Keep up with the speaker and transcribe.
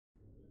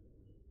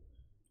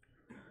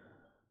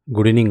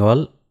Good evening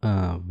all.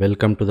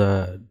 Welcome to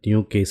the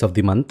new case of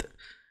the month.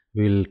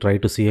 We will try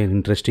to see an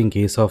interesting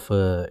case of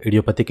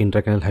idiopathic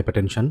intracranial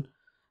hypertension.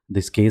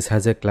 This case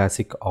has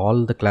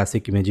all the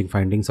classic imaging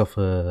findings of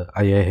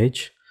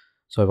IIH.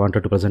 So I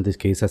wanted to present this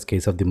case as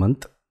case of the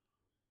month.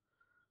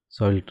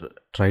 So I will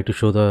try to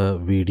show the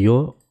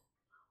video.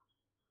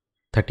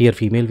 30-year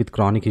female with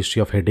chronic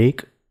history of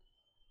headache,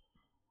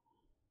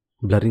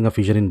 blurring of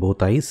vision in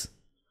both eyes,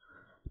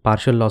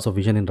 partial loss of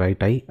vision in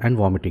right eye and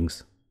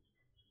vomitings.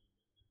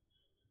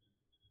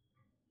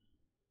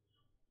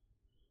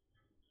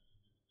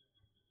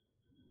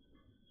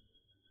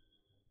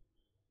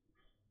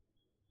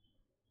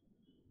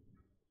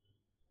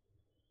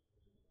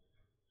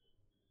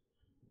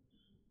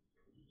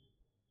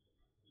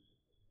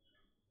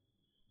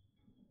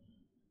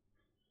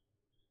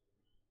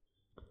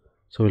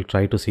 So we'll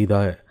try to see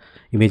the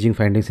imaging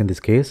findings in this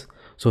case.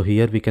 So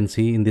here we can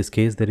see in this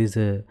case there is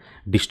a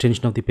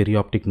distension of the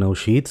perioptic nerve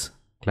sheaths.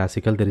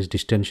 Classical, there is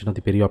distension of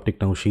the perioptic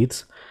nerve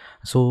sheaths.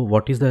 So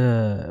what is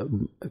the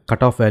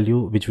cutoff value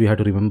which we have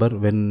to remember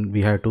when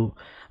we have to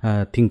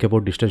think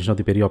about distension of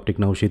the perioptic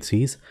nerve sheaths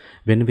is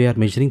when we are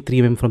measuring 3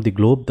 mm from the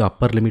globe, the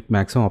upper limit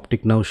maximum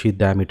optic nerve sheath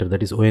diameter,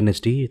 that is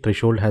ONSD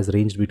threshold, has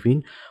ranged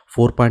between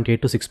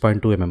 4.8 to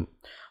 6.2 mm.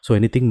 So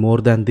anything more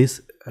than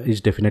this is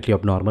definitely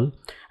abnormal.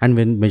 And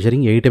when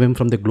measuring 8 mm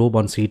from the globe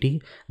on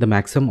CT, the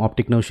maximum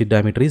optic nerve sheath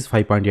diameter is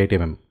 5.8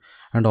 mm.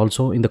 And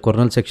also in the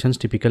coronal sections,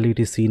 typically it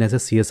is seen as a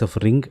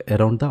CSF ring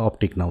around the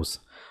optic nerves.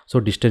 So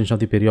distension of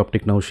the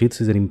perioptic nerve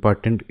sheaths is an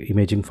important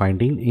imaging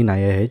finding in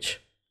IIH.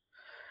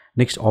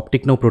 Next,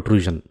 optic nerve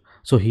protrusion.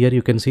 So here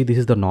you can see this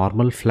is the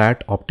normal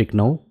flat optic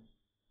nerve.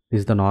 This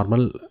is the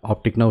normal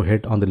optic nerve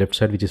head on the left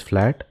side, which is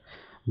flat.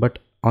 But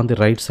on the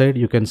right side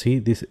you can see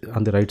this,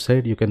 on the right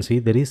side you can see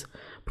there is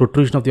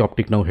protrusion of the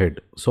optic nerve head.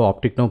 So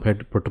optic nerve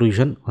head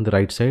protrusion on the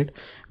right side,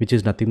 which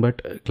is nothing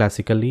but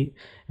classically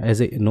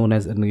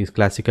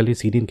classically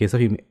seen in case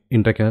of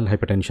intracranial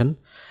hypertension,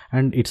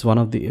 and it's one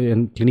of the,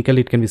 and clinically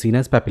it can be seen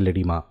as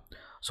papilloedema.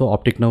 So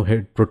optic nerve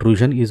head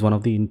protrusion is one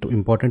of the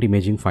important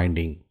imaging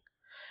finding.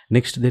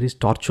 Next, there is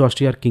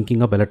tortuosity or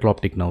kinking of bilateral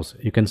optic nerves.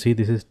 You can see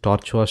this is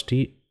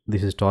tortuosity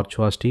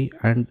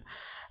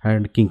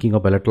and kinking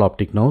of bilateral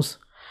optic nerves.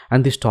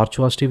 And this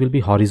tortuosity will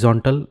be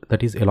horizontal,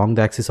 that is along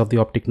the axis of the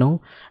optic nerve,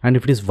 and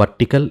if it is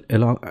vertical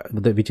along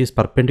which is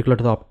perpendicular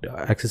to the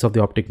axis of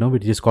the optic nerve,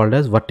 which is called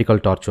as vertical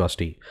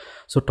tortuosity.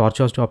 So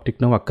tortuosity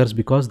optic nerve occurs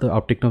because the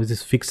optic nerve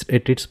is fixed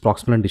at its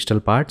proximal and distal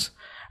parts,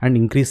 and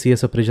increased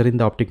CSF pressure in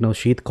the optic nerve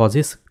sheath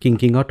causes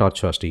kinking or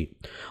tortuosity.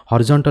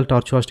 Horizontal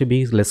tortuosity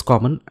being less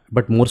common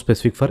but more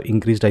specific for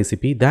increased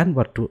ICP than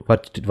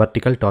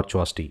vertical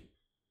tortuosity.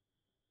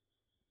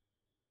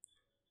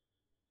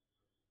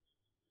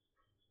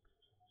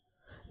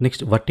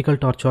 Next, vertical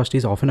tortuosity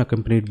is often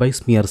accompanied by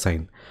smear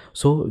sign.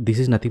 So this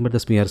is nothing but the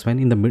smear sign.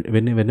 In the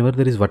whenever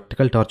there is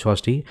vertical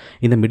tortuosity,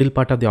 in the middle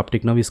part of the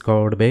optic nerve is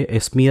covered by a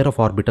smear of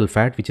orbital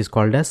fat, which is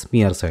called as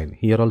smear sign.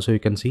 Here also you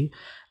can see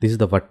this is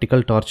the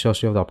vertical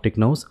tortuosity of the optic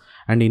nerves,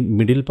 and in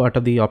middle part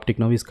of the optic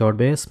nerve is covered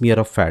by a smear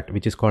of fat,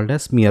 which is called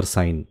as smear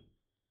sign.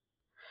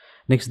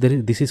 Next,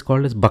 this is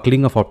called as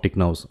buckling of optic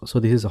nerves. So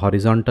this is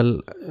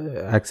horizontal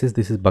axis,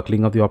 this is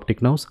buckling of the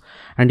optic nerves,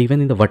 and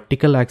even in the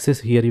vertical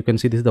axis here you can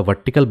see this is the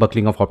vertical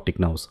buckling of optic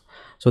nerves.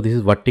 So this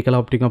is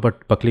vertical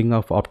buckling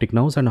of optic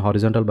nerves, and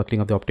horizontal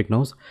buckling of the optic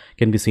nerves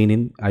can be seen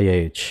in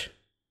IIH.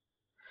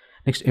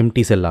 Next,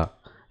 empty sella.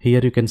 Here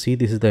you can see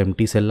this is the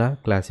empty sella,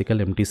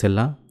 classical empty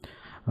sella.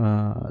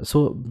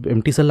 So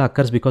empty sella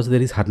occurs because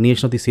there is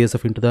herniation of the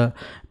CSF into the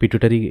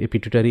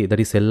pituitary, that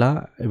is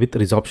sella with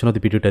resorption of the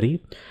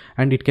pituitary,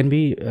 and it can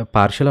be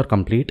partial or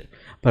complete.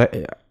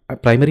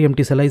 Primary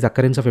empty sella is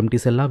occurrence of empty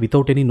sella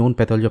without any known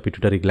pathology of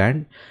pituitary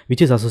gland,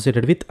 which is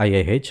associated with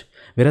IIH,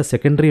 whereas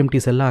secondary empty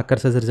sella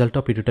occurs as a result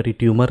of pituitary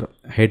tumor,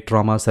 head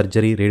trauma,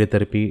 surgery,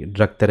 radiotherapy,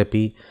 drug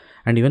therapy,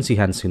 and even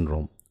Sheehan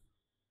syndrome.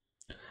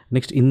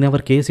 Next, in our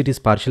case, it is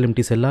partial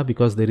empty sella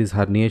because there is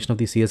herniation of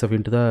the CSF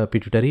into the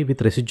pituitary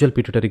with residual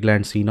pituitary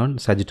gland seen on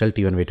sagittal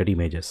T1 weighted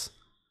images.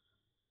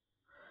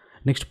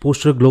 Next,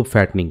 posterior globe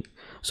fattening.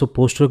 So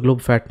posterior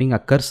globe fattening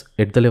occurs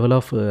at the level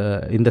of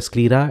in the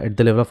sclera at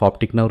the level of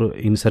optic nerve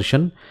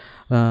insertion.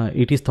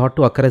 It is thought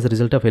to occur as a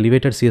result of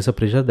elevated CSF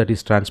pressure that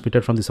is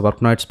transmitted from the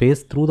subarachnoid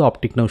space through the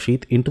optic nerve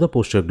sheath into the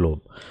posterior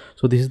globe.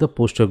 So this is the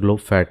posterior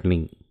globe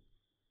fattening.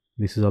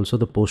 This is also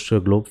the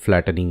posterior globe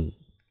flattening.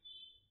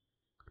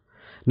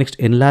 Next,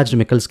 enlarged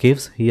Meckel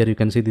caves. Here you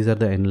can see these are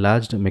the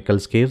enlarged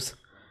Meckel caves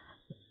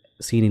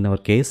seen in our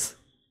case.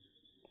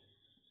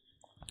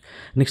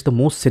 Next, the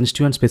most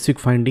sensitive and specific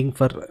finding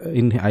for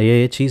in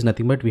IIH is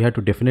nothing but we have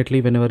to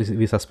definitely, whenever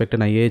we suspect an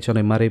IIH on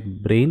MRI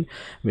brain,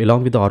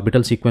 along with the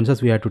orbital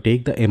sequences, we have to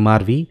take the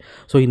MRV.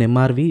 So in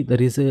MRV,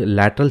 there is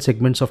lateral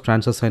segments of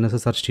transverse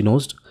sinuses are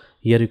stenosed.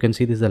 Here you can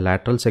see this is the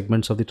lateral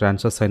segments of the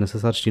transverse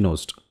sinuses are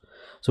stenosed.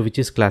 So which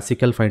is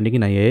classical finding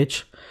in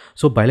IIH.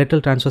 So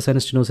bilateral transverse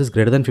sinus stenosis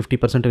greater than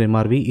 50% in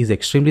MRV is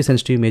extremely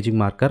sensitive imaging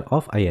marker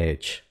of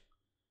IIH.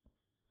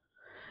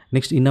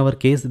 Next, in our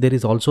case, there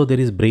is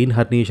brain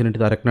herniation into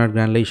the arachnoid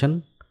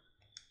granulation.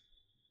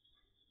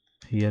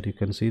 Here you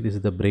can see this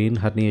is the brain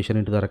herniation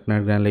into the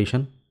arachnoid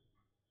granulation.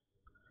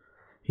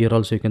 Here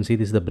also you can see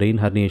this is the brain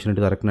herniation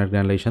into the arachnoid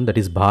granulation, that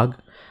is BHAG.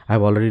 I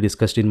have already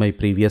discussed in my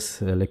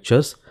previous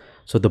lectures.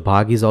 So the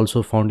BHAG is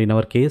also found in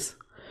our case,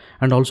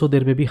 and also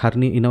there may be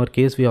in our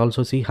case we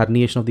also see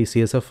herniation of the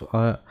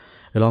CSF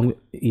along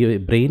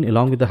brain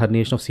along with the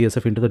herniation of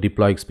CSF into the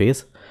diploic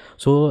space.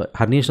 So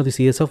herniation of the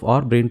CSF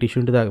or brain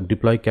tissue into the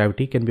diploic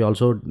cavity can be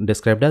also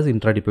described as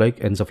intradiploic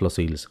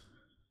encephaloceles.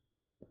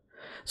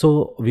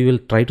 So we will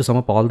try to sum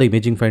up all the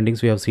imaging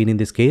findings we have seen in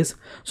this case.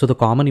 So the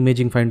common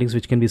imaging findings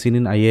which can be seen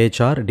in IIH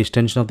are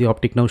distension of the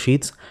optic nerve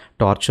sheaths,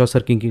 tortuous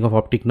or kinking of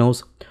optic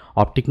nerves,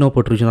 optic nerve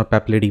protrusion or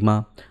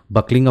papilloedema,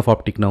 buckling of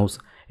optic nerves,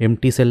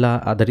 empty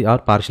sella or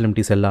partial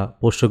empty sella,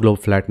 posterior globe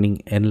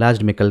flattening,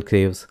 enlarged Meckel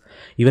caves,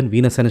 even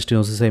venous sinus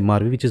stenosis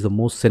MRV, which is the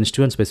most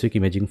sensitive and specific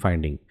imaging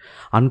finding.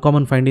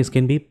 Uncommon findings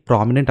can be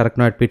prominent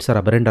arachnoid pits or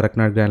aberrant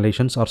arachnoid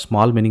granulations or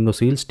small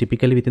meningoceles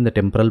typically within the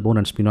temporal bone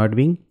and sphenoid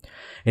wing,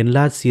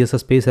 enlarged CSF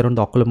space around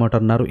the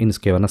oculomotor nerve in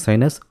cavernous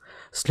sinus,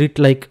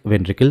 slit-like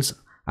ventricles,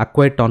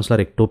 acquired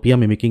tonsillar ectopia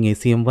mimicking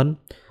ACM1,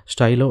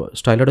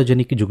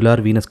 stylodogenic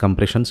jugular venous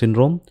compression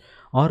syndrome,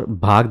 or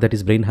BHAG, that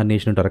is brain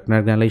herniation into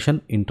arachnoid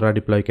granulation,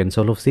 intradiploic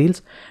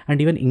encephalocele,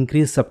 and even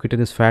increased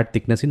subcutaneous fat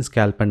thickness in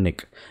scalp and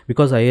neck,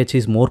 because IH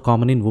is more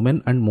common in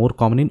women and more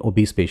common in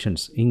obese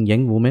patients. In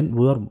young women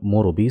who are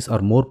more obese are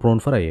more prone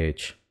for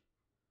IH.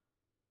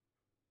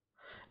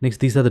 Next,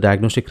 these are the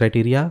diagnostic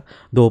criteria.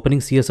 The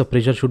opening CSF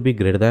pressure should be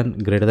greater than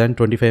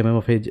 25 mm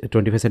of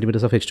 25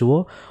 centimeters of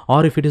H2O,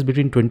 or if it is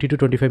between 20 to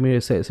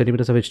 25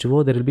 centimeters of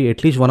H2O, there will be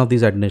at least one of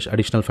these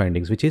additional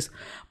findings, which is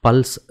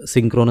pulse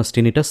synchronous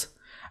tinnitus,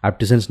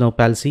 absence nerve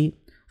palsy,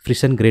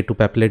 frisson grade 2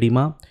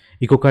 papilloedema,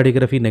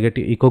 echocardiogram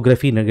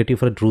negative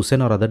for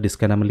drusen or other disc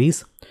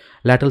anomalies,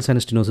 lateral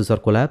sinus stenosis or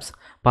collapse,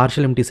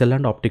 partial empty cell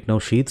and optic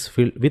nerve sheaths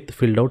with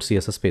filled out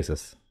CSF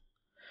spaces.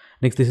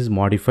 Next, this is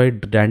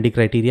modified Dandy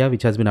criteria,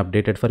 which has been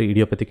updated for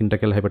idiopathic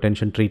intracranial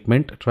hypertension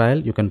treatment trial.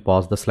 You can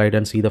pause the slide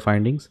and see the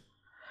findings.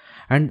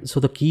 And so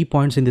the key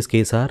points in this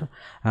case are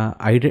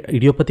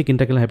idiopathic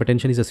intracranial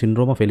hypertension is a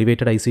syndrome of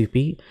elevated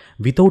ICP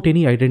without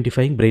any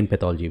identifying brain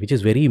pathology, which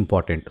is very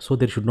important. So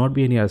there should not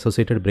be any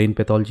associated brain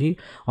pathology,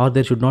 or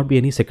there should not be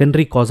any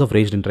secondary cause of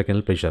raised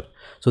intracranial pressure.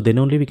 So then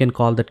only we can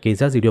call that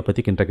case as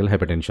idiopathic intracranial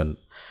hypertension,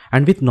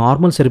 and with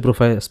normal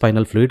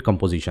cerebrospinal fluid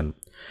composition.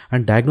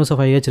 And diagnosis of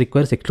IH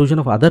requires exclusion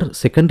of other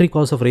secondary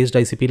cause of raised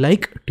ICP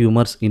like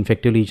tumors,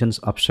 infective lesions,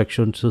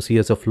 obstruction to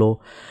CSF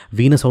flow,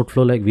 venous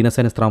outflow like venous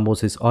sinus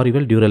thrombosis, or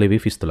even dural AV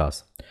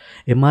fistulas.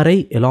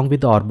 MRI along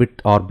with the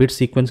orbit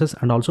sequences,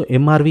 and also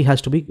MRV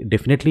has to be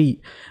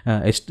definitely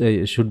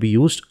should be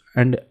used,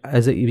 and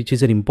which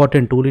is an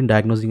important tool in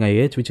diagnosing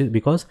IH, which is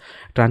because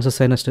transverse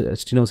sinus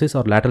stenosis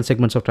or lateral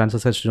segments of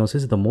transverse sinus stenosis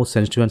is the most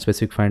sensitive and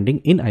specific finding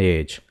in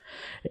IH.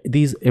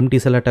 These empty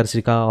cella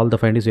tersica, all the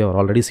findings we have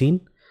already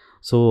seen.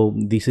 So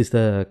this is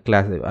the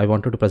class. I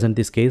wanted to present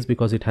this case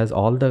because it has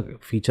all the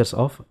features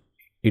of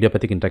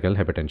idiopathic intracranial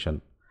hypertension.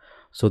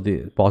 So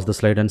pause the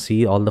slide and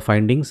see all the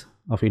findings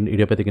of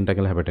idiopathic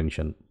intracranial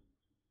hypertension.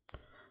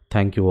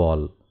 Thank you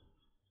all.